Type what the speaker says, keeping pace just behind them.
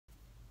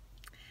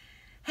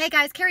Hey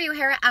guys, Carrie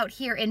O'Hara out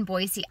here in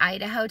Boise,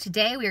 Idaho.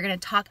 Today we are going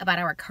to talk about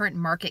our current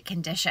market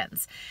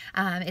conditions.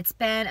 It's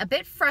been a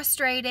bit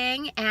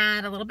frustrating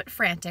and a little bit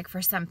frantic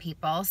for some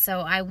people,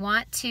 so I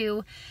want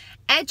to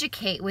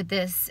educate with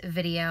this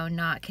video,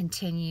 not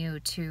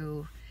continue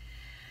to,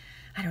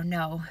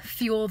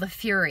 fuel the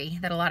fury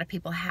that a lot of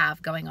people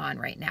have going on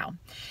right now.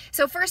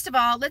 So first of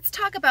all, let's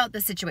talk about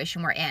the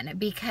situation we're in,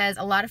 because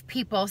a lot of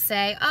people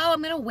say, oh,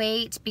 I'm going to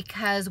wait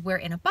because we're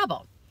in a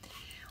bubble.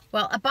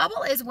 Well, a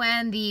bubble is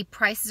when the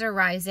prices are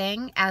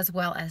rising as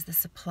well as the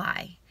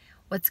supply.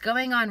 What's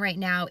going on right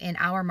now in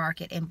our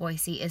market in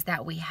Boise is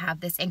that we have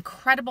this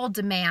incredible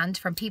demand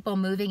from people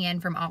moving in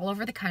from all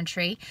over the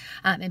country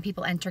and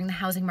people entering the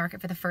housing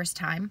market for the first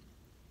time.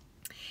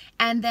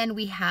 And then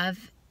we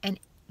have an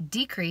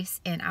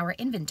decrease in our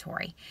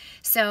inventory.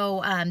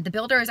 So the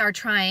builders are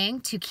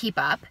trying to keep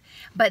up,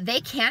 but they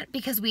can't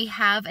because we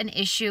have an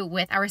issue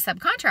with our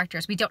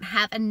subcontractors. We don't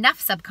have enough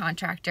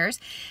subcontractors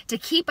to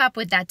keep up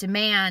with that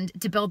demand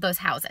to build those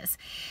houses.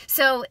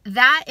 So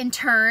that in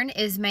turn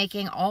is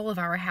making all of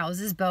our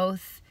houses,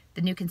 both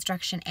the new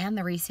construction and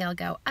the resale,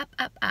 go up,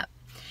 up, up.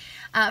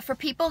 For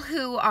people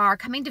who are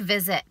coming to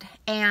visit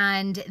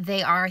and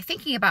they are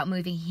thinking about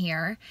moving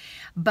here,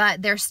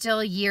 but they're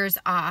still years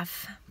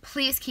off,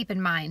 please keep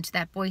in mind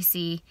that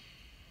Boise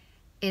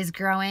is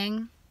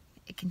growing.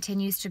 It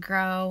continues to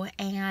grow.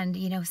 And,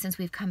 since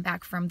we've come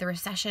back from the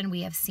recession,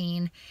 we have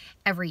seen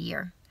every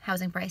year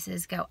housing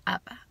prices go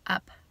up,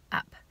 up,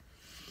 up.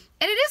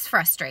 And it is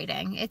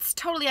frustrating. It's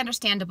totally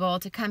understandable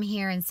to come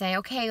here and say,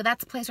 okay, well,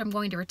 that's a place where I'm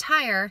going to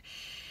retire.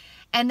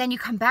 And then you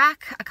come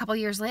back a couple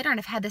years later, and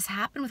I've had this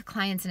happen with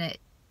clients, and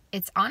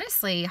it's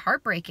honestly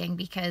heartbreaking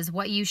because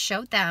what you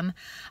showed them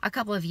a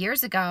couple of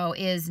years ago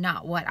is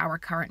not what our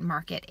current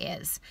market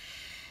is.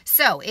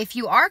 So if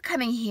you are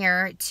coming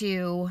here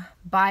to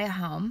buy a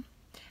home,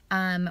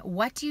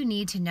 what do you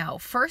need to know?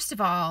 First of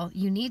all,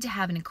 you need to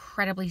have an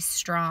incredibly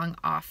strong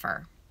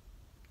offer.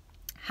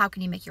 How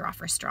can you make your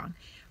offer strong?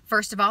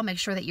 First of all, make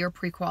sure that you're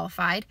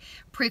pre-qualified.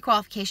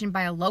 Pre-qualification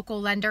by a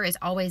local lender is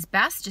always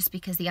best, just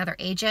because the other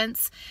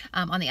agents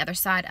on the other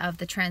side of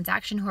the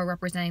transaction who are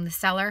representing the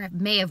seller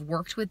may have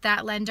worked with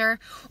that lender,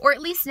 or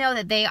at least know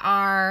that they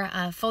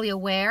are fully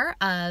aware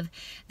of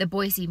the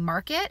Boise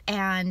market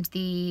and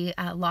the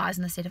laws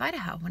in the state of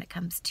Idaho when it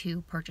comes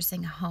to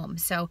purchasing a home.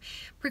 So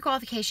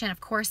pre-qualification,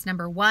 of course,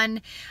 number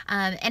one.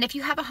 And if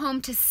you have a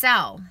home to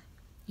sell,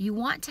 you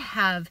want to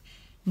have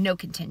no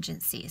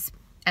contingencies.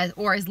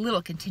 Or as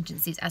little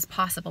contingencies as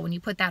possible when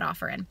you put that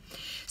offer in.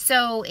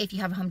 So if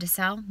you have a home to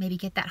sell, maybe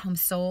get that home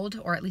sold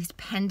or at least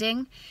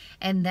pending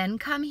and then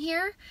come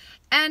here.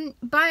 And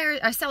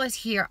sellers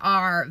here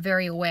are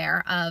very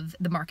aware of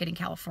the market in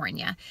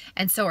California,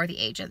 and so are the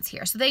agents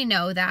here. So they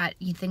know that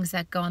things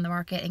that go on the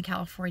market in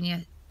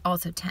California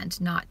also tend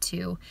not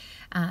to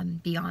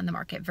be on the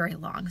market very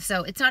long.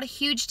 So it's not a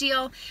huge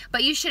deal,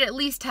 but you should at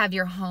least have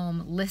your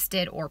home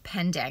listed or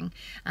pending.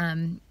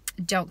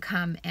 Don't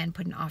come and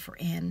put an offer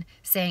in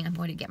saying, I'm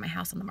going to get my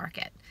house on the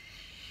market.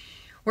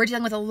 We're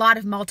dealing with a lot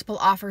of multiple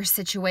offer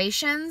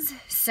situations.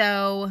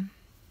 So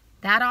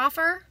that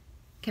offer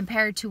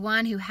compared to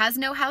one who has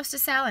no house to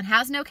sell and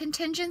has no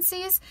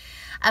contingencies,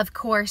 of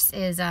course,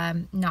 is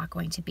not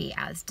going to be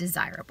as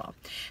desirable.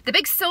 The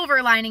big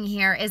silver lining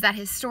here is that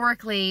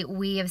historically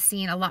we have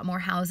seen a lot more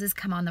houses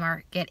come on the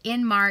market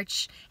in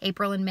March,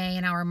 April, and May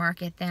in our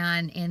market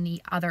than in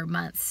the other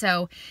months.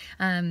 So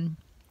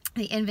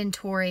the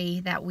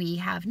inventory that we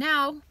have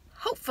now,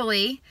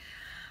 hopefully,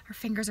 our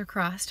fingers are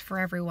crossed for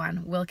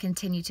everyone, will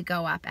continue to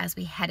go up as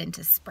we head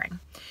into spring.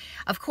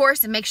 Of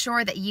course, and make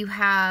sure that you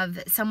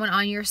have someone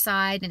on your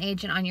side, an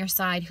agent on your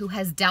side, who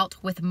has dealt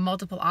with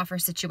multiple offer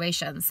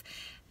situations.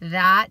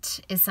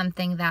 That is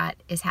something that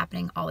is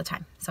happening all the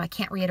time. So I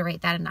can't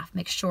reiterate that enough.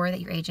 Make sure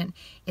that your agent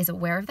is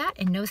aware of that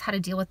and knows how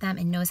to deal with them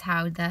and knows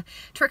how the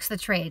tricks of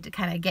the trade to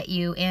kind of get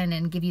you in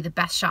and give you the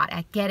best shot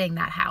at getting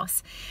that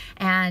house.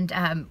 And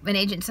an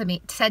agent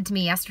said to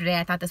me yesterday,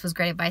 I thought this was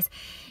great advice,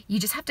 you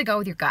just have to go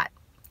with your gut.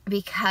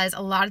 Because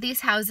a lot of these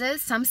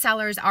houses, some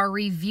sellers are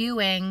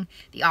reviewing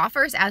the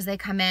offers as they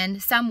come in.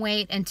 Some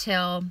wait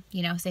until,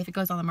 say if it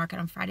goes on the market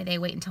on Friday, they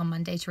wait until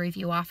Monday to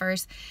review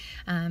offers.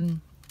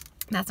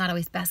 That's not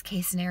always best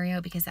case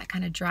scenario, because that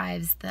kind of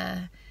drives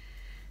the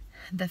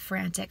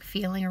frantic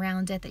feeling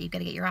around it that you've got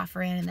to get your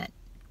offer in and that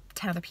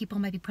 10 other people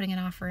might be putting an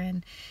offer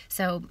in.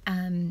 So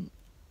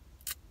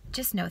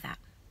just know that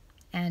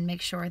and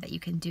make sure that you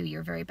can do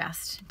your very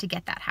best to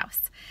get that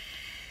house.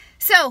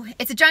 So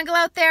it's a jungle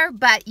out there,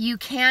 but you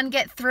can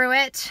get through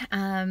it.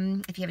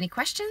 If you have any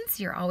questions,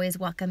 you're always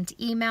welcome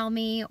to email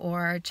me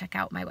or check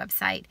out my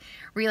website,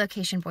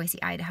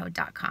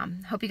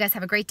 relocationboiseidaho.com. Hope you guys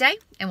have a great day,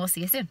 and we'll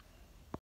see you soon.